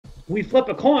we flip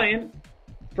a coin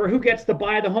for who gets to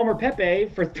buy the Homer Pepe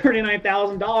for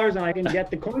 $39,000, and I can get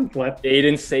the coin flip. They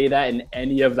didn't say that in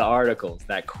any of the articles.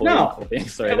 That coin flipping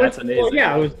story. That's amazing. Well,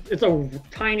 yeah, it's a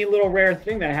tiny little rare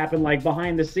thing that happened like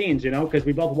behind the scenes, you know, because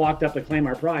we both walked up to claim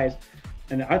our prize,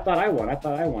 and I thought I won.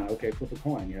 Okay, flip a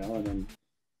coin, you know, and then.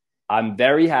 I'm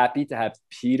very happy to have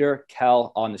Peter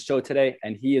Kell on the show today,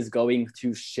 and he is going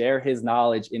to share his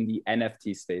knowledge in the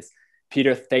NFT space.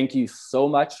 Peter, thank you so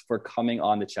much for coming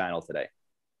on the channel today.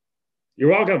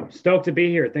 You're welcome. Stoked to be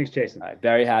here. Thanks, Jason. All right,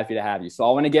 very happy to have you. So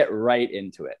I want to get right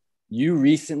into it. You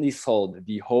recently sold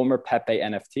the Homer Pepe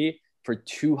NFT for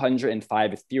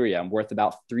 205 Ethereum, worth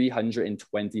about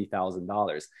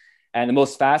 $320,000. And the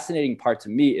most fascinating part to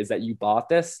me is that you bought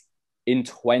this in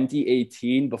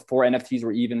 2018, before NFTs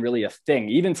were even really a thing.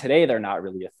 Even today, they're not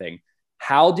really a thing.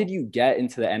 How did you get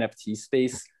into the NFT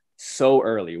space so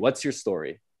early? What's your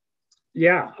story?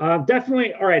 Yeah,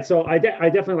 definitely. All right. So I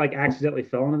definitely like accidentally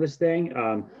fell into this thing.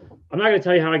 I'm not going to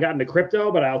tell you how I got into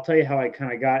crypto, but I'll tell you how I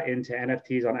kind of got into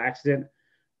NFTs on accident.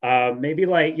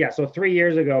 So 3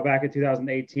 years ago, back in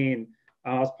 2018,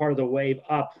 I was part of the wave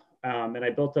up, and I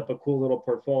built up a cool little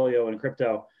portfolio in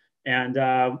crypto. And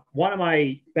one of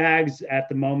my bags at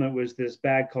the moment was this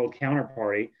bag called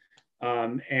Counterparty.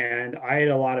 And I had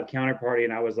a lot of Counterparty,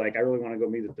 and I was like, I really want to go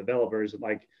meet the developers and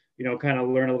like, you know, kind of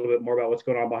learn a little bit more about what's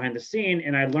going on behind the scene.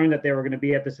 And I learned that they were going to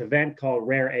be at this event called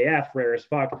Rare AF, Rare as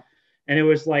Fuck. And it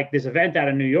was like this event out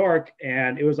of New York,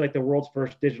 and it was like the world's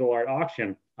first digital art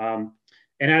auction. And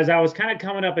as I was kind of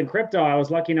coming up in crypto, I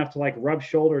was lucky enough to like rub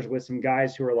shoulders with some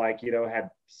guys who were like, you know, had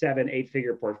 7-8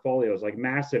 figure portfolios, like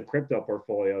massive crypto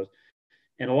portfolios.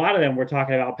 And a lot of them were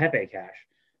talking about Pepe Cash.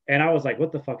 And I was like,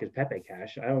 what the fuck is Pepe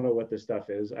Cash? I don't know what this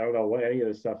stuff is. I don't know what any of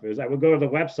this stuff is. I would go to the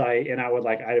website and I would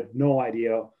like, I have no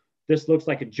idea. This looks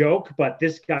like a joke, but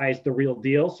this guy's the real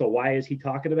deal. So why is he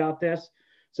talking about this?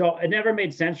 So it never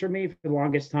made sense for me for the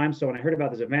longest time. So when I heard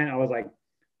about this event, I was like,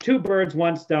 two birds,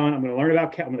 one stone. I'm going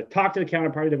to talk to the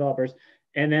counterparty developers,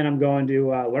 and then I'm going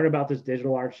to learn about this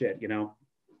digital art shit, you know?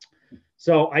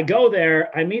 So I go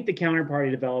there, I meet the counterparty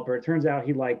developer. It turns out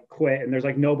he like quit, and there's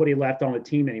like nobody left on the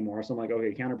team anymore. So I'm like,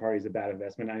 okay, counterparty is a bad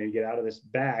investment. I need to get out of this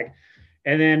bag.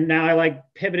 And then now I like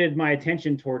pivoted my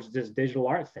attention towards this digital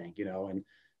art thing, you know, and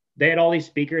they had all these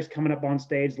speakers coming up on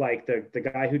stage. Like the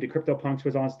guy who did CryptoPunks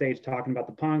was on stage talking about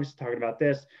the punks, talking about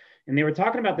this. And they were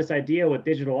talking about this idea with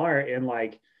digital art, and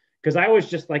like, because I was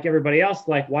just like everybody else,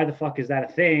 like, why the fuck is that a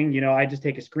thing? You know, I just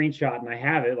take a screenshot and I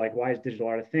have it. Like, why is digital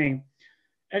art a thing?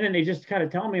 And then they just kind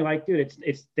of tell me like, dude,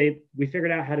 we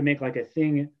figured out how to make like a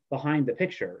thing behind the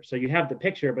picture. So you have the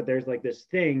picture, but there's like this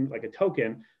thing, like a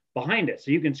token behind it.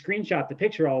 So you can screenshot the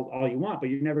picture all you want, but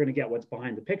you're never going to get what's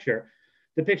behind the picture.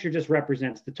 The picture just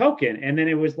represents the token. And then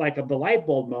it was like the light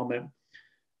bulb moment.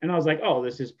 And I was like, oh,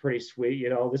 this is pretty sweet. You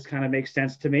know, this kind of makes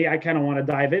sense to me. I kind of want to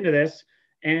dive into this.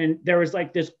 And there was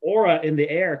like this aura in the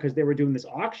air because they were doing this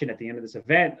auction at the end of this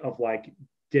event of like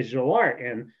digital art.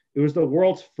 And it was the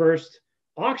world's first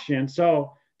auction.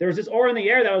 So there was this aura in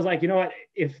the air that was like, you know what,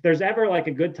 if there's ever like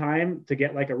a good time to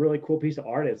get like a really cool piece of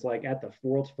art, it's like at the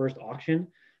world's first auction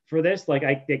for this.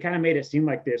 Like they kind of made it seem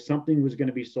like there's something was going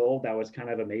to be sold that was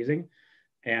kind of amazing.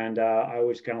 And I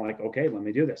was kind of like, okay, let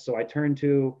me do this. So I turned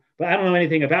to, but I don't know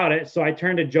anything about it. So I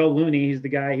turned to Joe Looney. He's the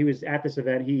guy, he was at this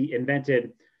event. He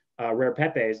invented Rare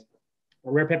Pepe's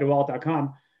or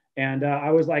RarePepeWallet.com. And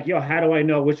I was like, yo, how do I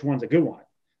know which one's a good one?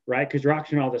 Right? Because you're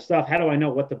auctioning all this stuff. How do I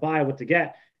know what to buy, what to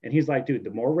get? And he's like, dude,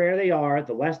 the more rare they are,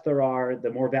 the less there are,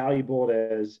 the more valuable it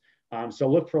is. So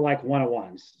look for like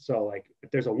one-of-ones. So like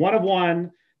if there's a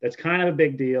one-of-one, that's kind of a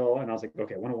big deal. And I was like,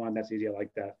 okay, one-of-one, that's easy. I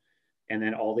like that. And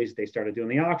then all these, they started doing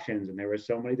the auctions, and there were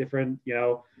so many different, you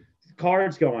know,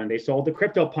 cards going. They sold the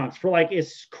CryptoPunks for like a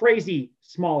crazy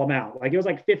small amount. Like it was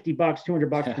like $50, $200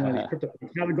 for one of these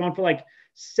CryptoPunks. Now they're going for like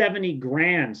 70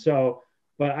 grand. So,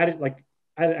 but I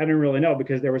didn't really know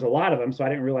because there was a lot of them. So I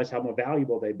didn't realize how more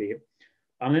valuable they'd be.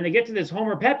 And then they get to this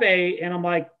Homer Pepe, and I'm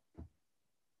like,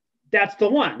 that's the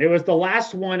one. It was the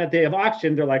last one at the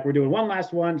auction. They're like, we're doing one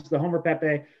last one. It's the Homer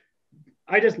Pepe.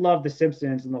 I just love The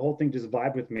Simpsons, and the whole thing just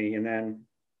vibed with me. And then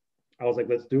I was like,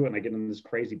 let's do it. And I get in this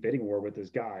crazy bidding war with this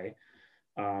guy.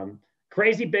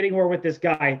 Crazy bidding war with this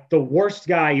guy, the worst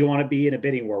guy you want to be in a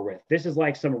bidding war with. This is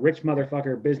like some rich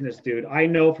motherfucker business dude I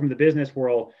know from the business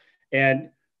world. And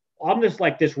I'm just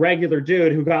like this regular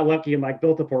dude who got lucky and like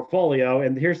built a portfolio.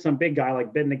 And here's some big guy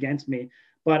like bidding against me.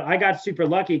 But I got super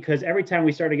lucky because every time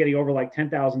we started getting over like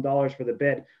 $10,000 for the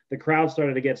bid, the crowd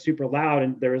started to get super loud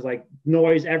and there was like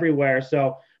noise everywhere.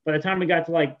 So by the time we got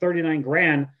to like 39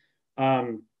 grand,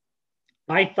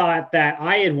 I thought that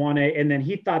I had won it. And then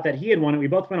he thought that he had won it. We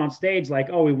both went on stage like,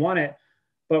 oh, we won it.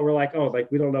 but we're like, oh,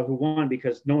 like we don't know who won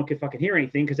because no one could fucking hear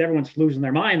anything because everyone's losing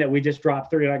their mind that we just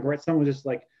dropped 39 grand. Someone just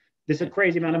like, this is a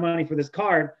crazy amount of money for this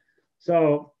card.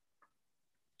 So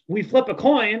we flip a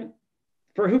coin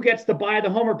for who gets to buy the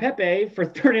Homer Pepe for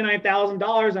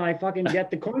 $39,000, and I fucking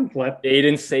get the coin flip. They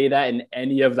didn't say that in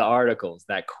any of the articles,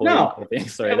 that coin flipping.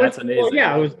 Sorry, that's amazing. Well,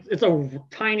 yeah, it's a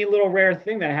tiny little rare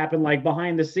thing that happened like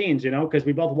behind the scenes, you know, because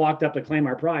we both walked up to claim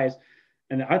our prize.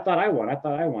 And I thought I won.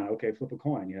 Okay, flip a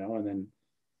coin, you know, and then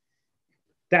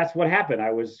that's what happened.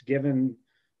 I was given,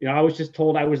 you know, I was just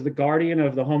told I was the guardian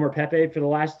of the Homer Pepe for the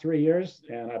last 3 years.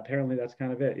 And apparently that's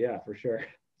kind of it. Yeah, for sure.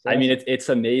 So I mean, it's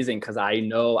amazing because I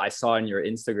know I saw in your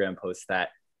Instagram post that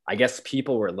I guess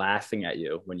people were laughing at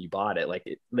you when you bought it.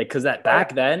 Because that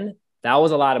back then, that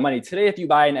was a lot of money. Today, if you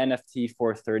buy an NFT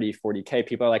for 30, 40K,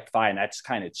 people are like, fine, that's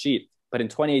kind of cheap. But in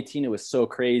 2018, it was so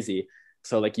crazy.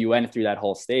 So like you went through that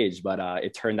whole stage, but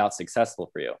it turned out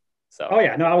successful for you. So. Oh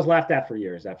yeah, no, I was laughed at for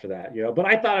years after that, you know, but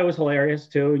I thought it was hilarious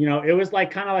too. You know, it was like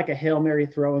kind of like a Hail Mary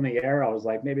throw in the air. I was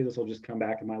like, maybe this will just come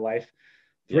back in my life.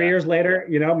 3 years later,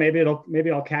 you know, maybe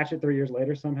I'll catch it 3 years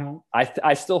later somehow.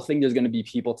 I still think there's going to be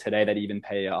people today that even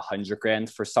pay $100 grand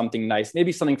for something nice,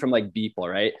 maybe something from like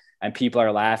Beeple, right? And people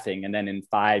are laughing. And then in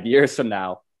 5 years from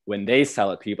now, when they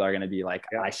sell it, people are going to be like,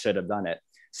 I should have done it.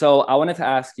 So I wanted to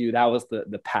ask you, that was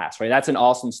the past, right? That's an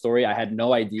awesome story. I had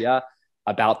no idea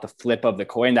about the flip of the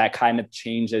coin. That kind of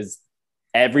changes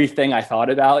everything I thought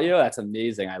about you. That's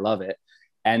amazing. I love it.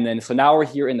 And then, so now we're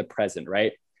here in the present,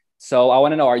 right? So I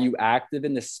want to know, are you active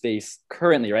in this space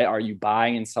currently, right? Are you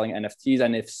buying and selling NFTs?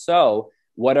 And if so,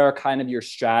 what are kind of your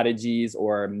strategies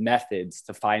or methods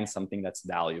to find something that's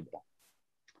valuable?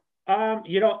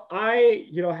 You know, I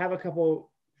have a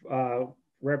couple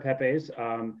rare Pepes.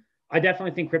 I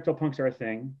definitely think CryptoPunks are a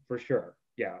thing for sure.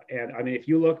 Yeah. And I mean, if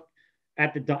you look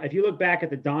back at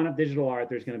the dawn of digital art,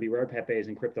 there's going to be rare Pepes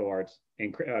and crypto arts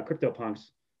and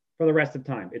CryptoPunks for the rest of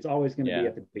time. It's always going to be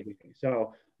at the beginning.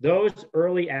 So those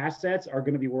early assets are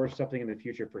going to be worth something in the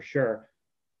future for sure.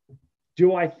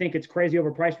 Do I think it's crazy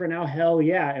overpriced right now? Hell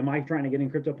yeah. Am I trying to get in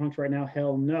CryptoPunks right now?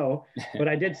 Hell no. But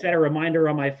I did set a reminder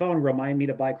on my phone, remind me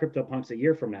to buy CryptoPunks a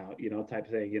year from now, you know, type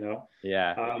of thing, you know?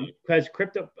 Yeah. Because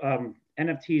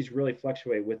NFTs really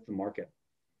fluctuate with the market.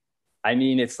 I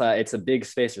mean, it's a big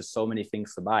space. There's so many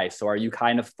things to buy. So are you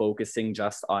kind of focusing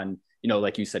just on, you know,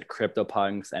 like you said,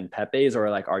 CryptoPunks and Pepes,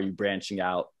 or like, are you branching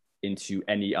out into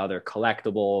any other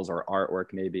collectibles or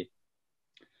artwork maybe?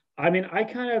 I mean, I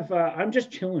kind of, I'm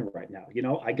just chilling right now. You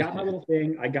know, I got my little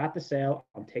thing. I got the sale.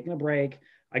 I'm taking a break.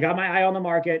 I got my eye on the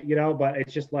market, you know, but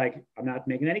it's just like, I'm not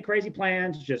making any crazy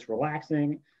plans, just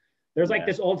relaxing. There's like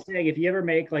this old saying, if you ever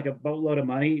make like a boatload of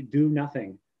money, do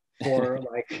nothing for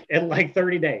like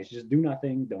 30 days. Just do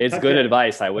nothing. It's good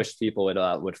advice. I wish people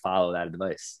would follow that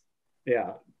advice.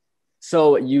 Yeah.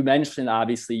 So you mentioned,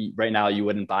 obviously, right now you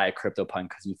wouldn't buy a CryptoPunk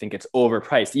because you think it's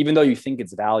overpriced, even though you think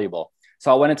it's valuable.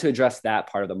 So I wanted to address that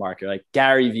part of the market. Like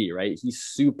Gary Vee, right? He's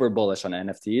super bullish on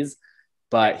NFTs,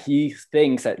 but he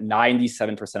thinks that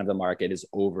 97% of the market is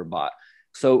overbought.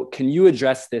 So can you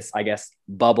address this, I guess,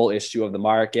 bubble issue of the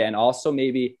market? And also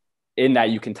maybe in that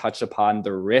you can touch upon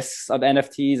the risks of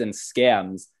NFTs and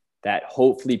scams that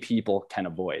hopefully people can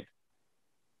avoid.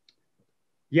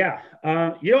 Yeah.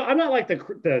 You know, I'm not like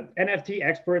the NFT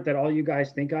expert that all you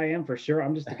guys think I am, for sure.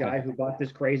 I'm just a guy who bought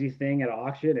this crazy thing at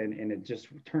auction and it just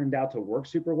turned out to work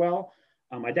super well.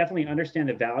 I definitely understand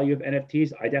the value of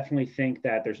NFTs. I definitely think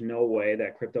that there's no way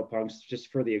that CryptoPunks,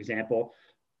 just for the example,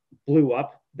 blew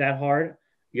up that hard,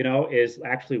 you know, is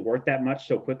actually worth that much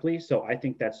so quickly. So I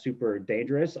think that's super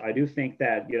dangerous. I do think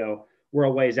that, you know, we're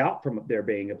a ways out from there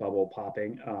being a bubble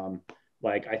popping.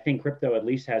 Like I think crypto at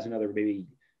least has another maybe,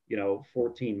 you know,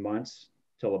 14 months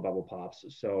till a bubble pops.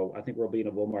 So I think we'll be in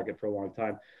a bull market for a long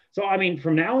time. So, I mean,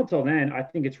 from now until then, I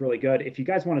think it's really good. If you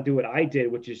guys want to do what I did,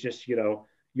 which is just, you know,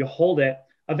 you hold it,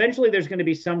 eventually there's going to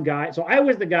be some guy. So I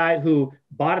was the guy who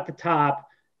bought at the top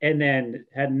and then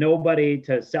had nobody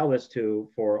to sell this to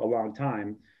for a long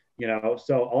time, you know?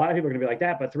 So a lot of people are going to be like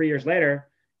that, but 3 years later,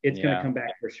 it's going to come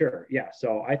back for sure. Yeah.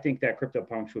 So I think that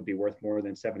CryptoPunks would be worth more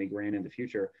than 70 grand in the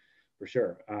future for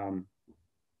sure.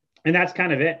 And that's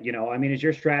kind of it, you know. I mean, is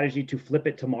your strategy to flip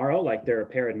it tomorrow, like they're a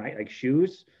pair of like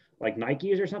shoes, like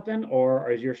Nikes or something, or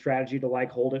is your strategy to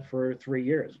like hold it for 3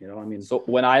 years? You know, I mean. So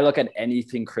when I look at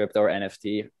anything crypto or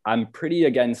NFT, I'm pretty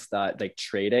against like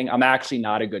trading. I'm actually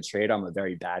not a good trader. I'm a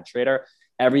very bad trader.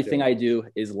 Everything I do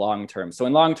is long term. So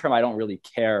in long term, I don't really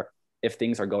care if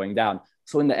things are going down.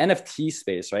 So in the NFT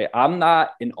space, right, I'm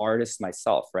not an artist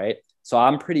myself, right? So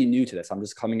I'm pretty new to this. I'm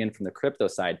just coming in from the crypto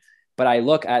side. But I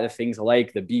look at the things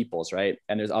like the Beeples, right?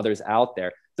 And there's others out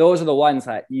there. Those are the ones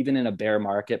that even in a bear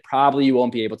market, probably you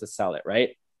won't be able to sell it,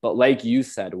 right? But like you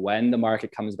said, when the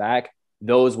market comes back,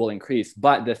 those will increase.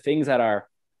 But the things that are,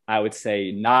 I would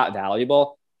say, not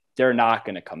valuable, they're not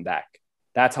going to come back.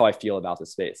 That's how I feel about the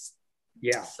space.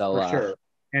 Yeah, So for sure.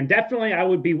 And definitely I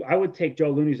would take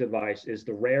Joe Looney's advice is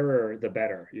the rarer, the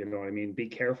better. You know what I mean? Be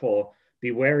careful,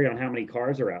 be wary on how many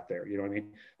cars are out there. You know what I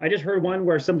mean? I just heard one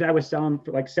where some guy was selling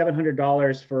for like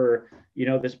 $700 for,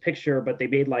 this picture, but they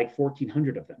made like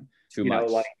 1,400 of them. too much.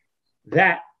 Like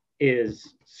that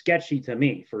is sketchy to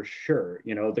me for sure.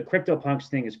 The CryptoPunks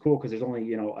thing is cool because there's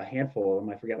only, a handful of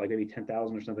them. I forget, like maybe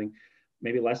 10,000 or something,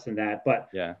 maybe less than that. But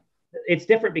yeah, it's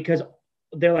different because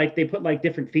they put like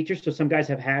different features. So some guys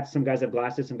have hats, some guys have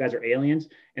glasses, some guys are aliens,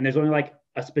 and there's only like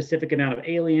a specific amount of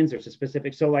aliens. There's a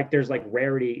specific, so like there's like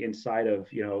rarity inside of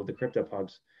the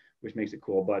CryptoPunks, which makes it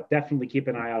cool. But definitely keep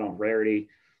an eye out on rarity.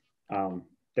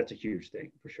 That's a huge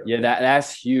thing for sure. Yeah,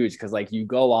 that's huge because like you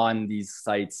go on these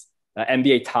sites,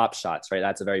 NBA Top Shots, right?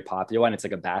 That's a very popular one. It's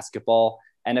like a basketball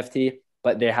NFT,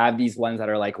 but they have these ones that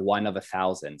are like 1 of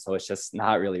 1,000, so it's just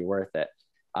not really worth it.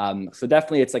 So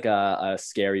definitely it's like a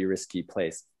scary, risky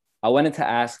place. I wanted to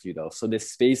ask you though, so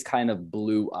this space kind of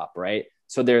blew up, right?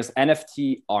 So there's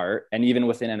NFT art, and even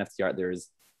within NFT art, there's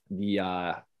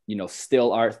the,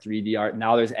 still art, 3D art.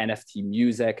 Now there's NFT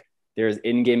music. There's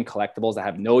in-game collectibles that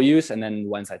have no use. And then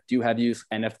ones that do have use,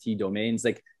 NFT domains,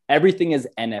 like everything is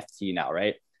NFT now,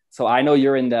 right? So I know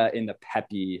you're in the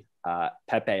Pepe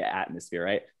atmosphere,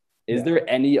 right? Is there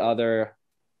any other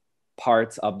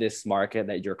parts of this market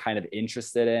that you're kind of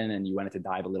interested in and you wanted to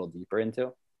dive a little deeper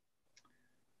into?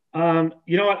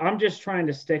 You know what? I'm just trying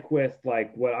to stick with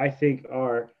like what I think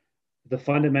are the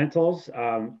fundamentals.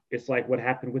 It's like what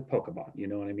happened with Pokemon. You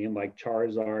know what I mean? Like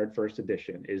Charizard first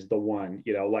edition is the one.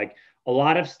 Like a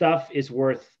lot of stuff is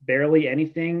worth barely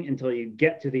anything until you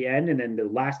get to the end, and then the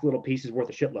last little piece is worth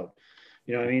a shitload.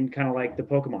 You know what I mean? Kind of like the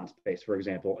Pokemon space, for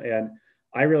example. And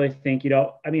I really think,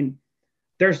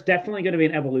 there's definitely going to be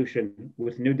an evolution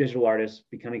with new digital artists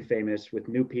becoming famous, with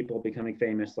new people becoming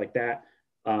famous like that.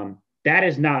 That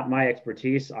is not my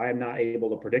expertise. I am not able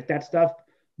to predict that stuff.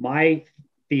 My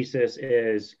thesis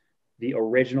is the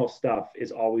original stuff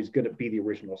is always going to be the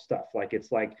original stuff. Like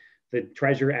it's like the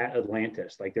treasure at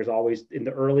Atlantis. Like there's always, in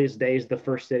the earliest days, the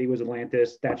first city was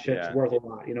Atlantis. That shit's worth a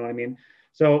lot. You know what I mean?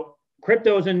 So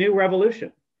crypto is a new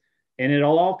revolution, and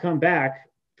it'll all come back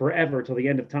forever till the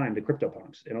end of time, the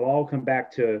CryptoPunks. And it'll all come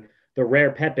back to the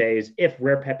rare Pepes if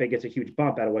rare Pepe gets a huge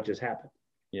bump out of what just happened.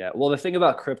 Yeah. Well, the thing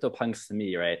about CryptoPunks to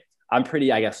me, right? I'm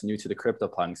pretty, I guess, new to the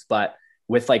CryptoPunks, but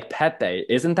with like Pepe,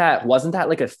 wasn't that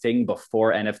like a thing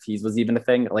before NFTs was even a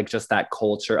thing? Like just that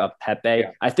culture of Pepe.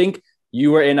 Yeah. I think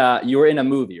you were in a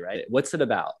movie, right? What's it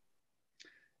about?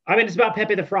 I mean, it's about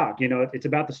Pepe the Frog. It's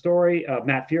about the story of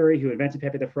Matt Fury, who invented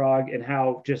Pepe the Frog, and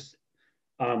how just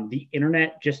the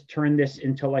internet just turned this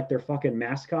into like their fucking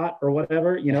mascot or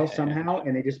whatever, somehow.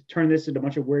 And they just turned this into a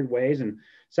bunch of weird ways. And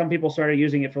some people started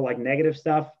using it for like negative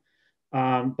stuff.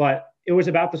 But it was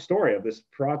about the story of this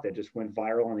frog that just went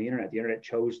viral on the internet. The internet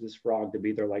chose this frog to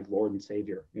be their like Lord and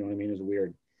Savior. You know what I mean? It was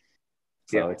weird.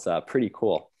 So it's pretty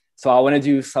cool. So I want to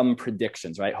do some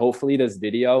predictions, right? Hopefully this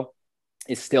video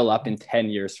is still up in 10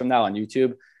 years from now on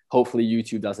YouTube. Hopefully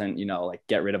YouTube doesn't, like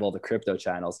get rid of all the crypto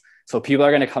channels. So people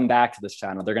are going to come back to this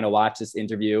channel. They're going to watch this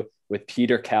interview with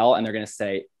Peter Kell, and they're going to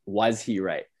say, was he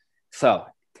right? So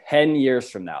 10 years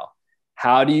from now,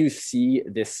 how do you see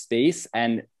this space?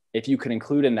 And if you could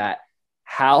include in that,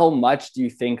 how much do you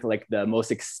think like the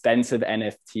most expensive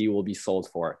NFT will be sold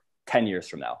for 10 years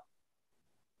from now?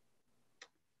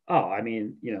 Oh, I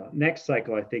mean, next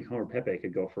cycle, I think Homer Pepe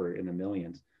could go for in the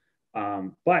millions.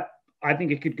 But I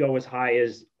think it could go as high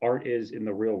as art is in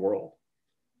the real world,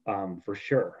 for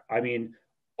sure. I mean,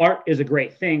 art is a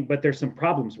great thing, but there's some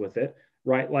problems with it,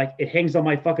 right? Like it hangs on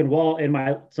my fucking wall,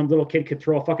 and some little kid could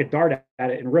throw a fucking dart at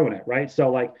it and ruin it, right?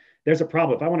 So like, there's a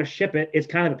problem. If I want to ship it, it's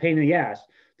kind of a pain in the ass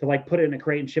to like put it in a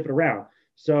crate and ship it around.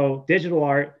 So digital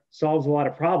art solves a lot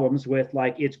of problems with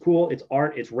like, it's cool, it's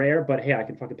art, it's rare, but hey, I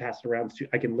can fucking pass it around.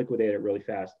 I can liquidate it really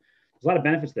fast. There's a lot of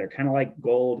benefits there, kind of like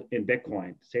gold in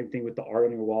Bitcoin. Same thing with the art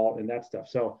on your wall and that stuff.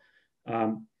 So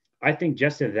I think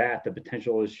just in that, the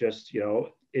potential is just,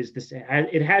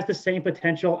 it has the same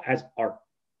potential as art.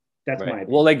 That's my opinion.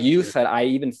 Well, like you said, I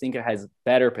even think it has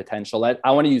better potential.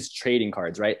 I want to use trading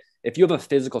cards, right? If you have a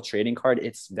physical trading card,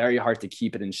 it's very hard to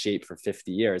keep it in shape for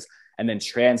 50 years. And then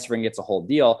transferring it's a whole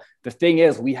deal. The thing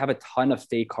is, we have a ton of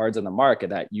fake cards on the market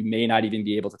that you may not even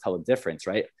be able to tell the difference,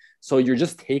 right? So you're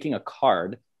just taking a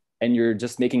card and you're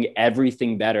just making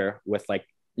everything better with like,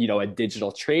 a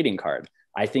digital trading card.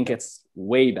 I think it's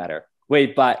way better.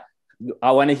 Wait, but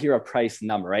I want to hear a price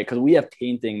number, right? Because we have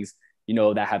paintings,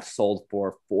 that have sold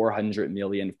for 400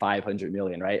 million, 500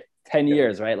 million, right? 10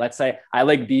 years, right? Let's say I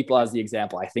like Beeple as the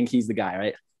example. I think he's the guy,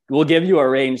 right? We'll give you a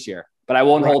range here, but I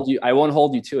won't hold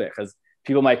you to it because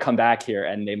people might come back here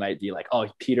and they might be like, oh,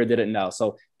 Peter didn't know.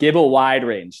 So give a wide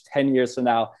range. 10 years from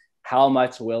now, how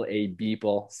much will a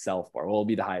Beeple sell for? What will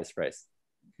be the highest price?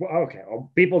 Well, okay.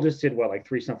 Well, Beeple just did what, like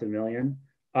 3-something million?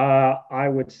 I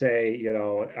would say,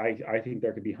 I think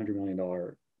there could be $100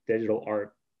 million digital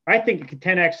art. I think it could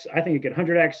 10x. I think it could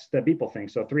 100x the Beeple thing.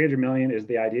 So 300 million is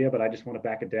the idea, but I just want to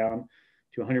back it down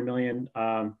to 100 million.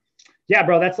 Yeah,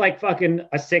 bro, that's like fucking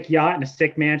a sick yacht and a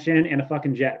sick mansion and a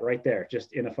fucking jet right there,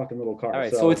 just in a fucking little car. All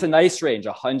right, so it's a nice range,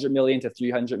 100 million to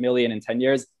 300 million in 10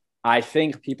 years. I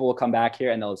think people will come back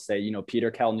here and they'll say,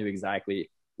 Peter Kell knew exactly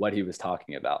what he was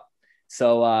talking about.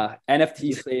 So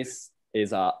NFT space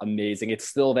is amazing. It's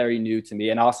still very new to me.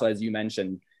 And also, as you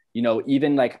mentioned,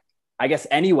 even like, I guess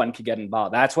anyone could get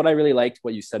involved. That's what I really liked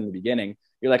what you said in the beginning.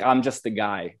 You're like, I'm just the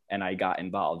guy and I got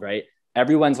involved, right?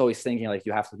 Everyone's always thinking like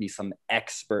you have to be some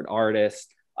expert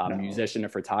artist, musician, or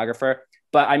photographer.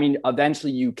 But I mean,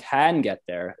 eventually you can get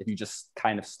there if you just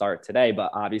kind of start today.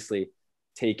 But obviously,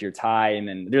 take your time.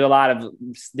 And there's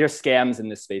there's scams in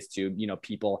this space too.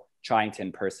 People trying to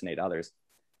impersonate others.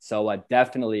 So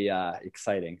definitely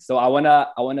exciting. So I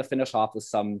wanna finish off with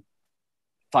some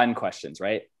fun questions,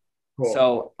 right? Cool.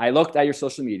 So I looked at your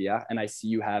social media and I see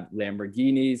you have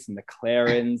Lamborghinis,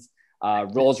 McLarens,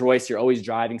 Rolls Royce. You're always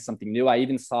driving something new. I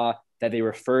even saw that they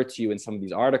refer to you in some of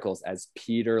these articles as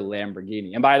Peter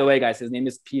Lamborghini. And by the way, guys, his name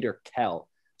is Peter Kell.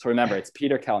 So remember, it's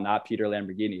Peter Kell, not Peter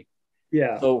Lamborghini.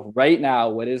 Yeah. So right now,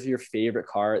 what is your favorite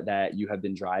car that you have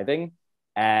been driving?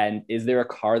 And is there a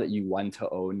car that you want to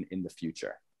own in the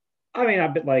future? I mean,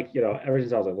 I've been like, ever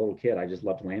since I was a little kid, I just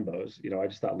loved Lambos. I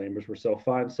just thought Lambos were so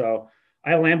fun. So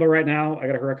I have a Lambo right now. I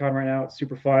got a Huracan right now. It's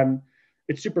super fun.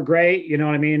 It's super great. You know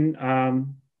what I mean?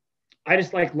 I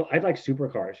like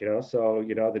supercars, so,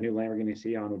 the new Lamborghini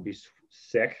Sion would be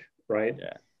sick, right?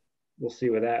 Yeah. We'll see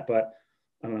with that, but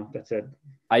I don't know. That's it.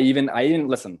 I even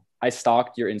listen, I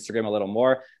stalked your Instagram a little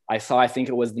more. I think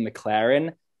it was the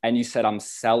McLaren and you said, I'm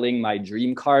selling my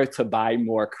dream car to buy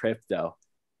more crypto.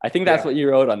 I think that's what you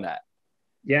wrote on that.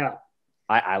 Yeah.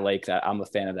 I like that. I'm a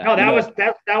fan of that. No,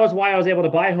 that was why I was able to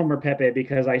buy Homer Pepe,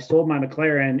 because I sold my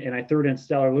McLaren and I threw it in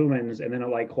Stellar Lumens and then it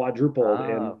like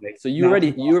quadrupled. So you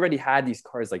already had these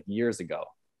cars like years ago.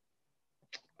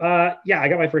 Yeah, I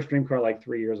got my first dream car like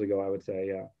 3 years ago, I would say.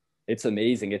 Yeah. It's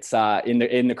amazing. It's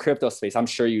in the crypto space. I'm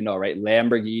sure right?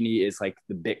 Lamborghini is like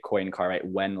the Bitcoin car, right?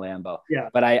 When Lambo. Yeah.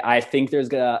 But I think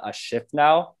there's a shift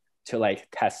now to like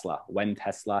Tesla,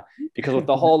 because with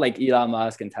the whole like Elon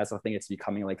Musk and Tesla thing, it's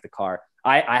becoming like the car.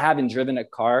 I haven't driven a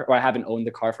car, or I haven't owned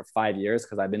a car for 5 years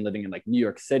because I've been living in like New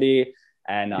York City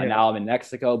and now I'm in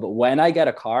Mexico. But when I get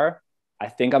a car, I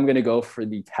think I'm gonna go for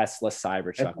the Tesla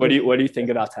Cybertruck. What do you think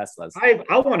about Teslas?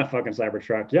 I want a fucking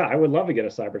Cybertruck. Yeah, I would love to get a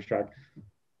Cybertruck.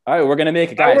 All right, we're gonna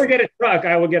make it, guys. If I ever get a truck,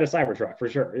 I would get a Cybertruck for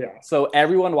sure. Yeah. So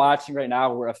everyone watching right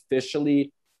now, we're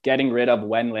officially getting rid of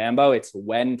when Lambo. It's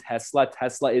when Tesla.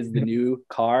 Tesla is the new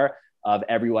car of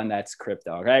everyone that's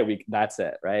crypto. Okay, that's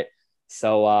it, right?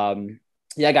 So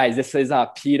yeah, guys, this is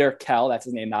Peter Kell. That's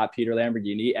his name, not Peter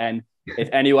Lamborghini. And if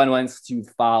anyone wants to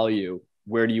follow you,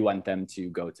 where do you want them to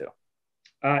go to?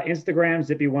 Instagram,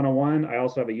 Zippy101. I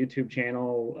also have a YouTube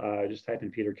channel. Just type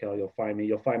in Peter Kell. You'll find me.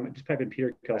 Just type in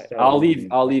Peter Kell. Right.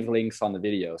 I'll leave links on the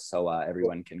video so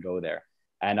everyone can go there.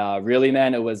 And really,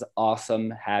 man, it was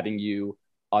awesome having you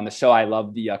on the show. I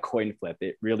love the coin flip.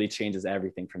 It really changes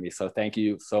everything for me. So thank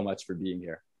you so much for being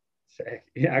here.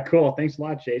 Yeah, cool. Thanks a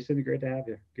lot, Jason. Great to have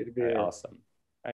you. Good to be here. Awesome.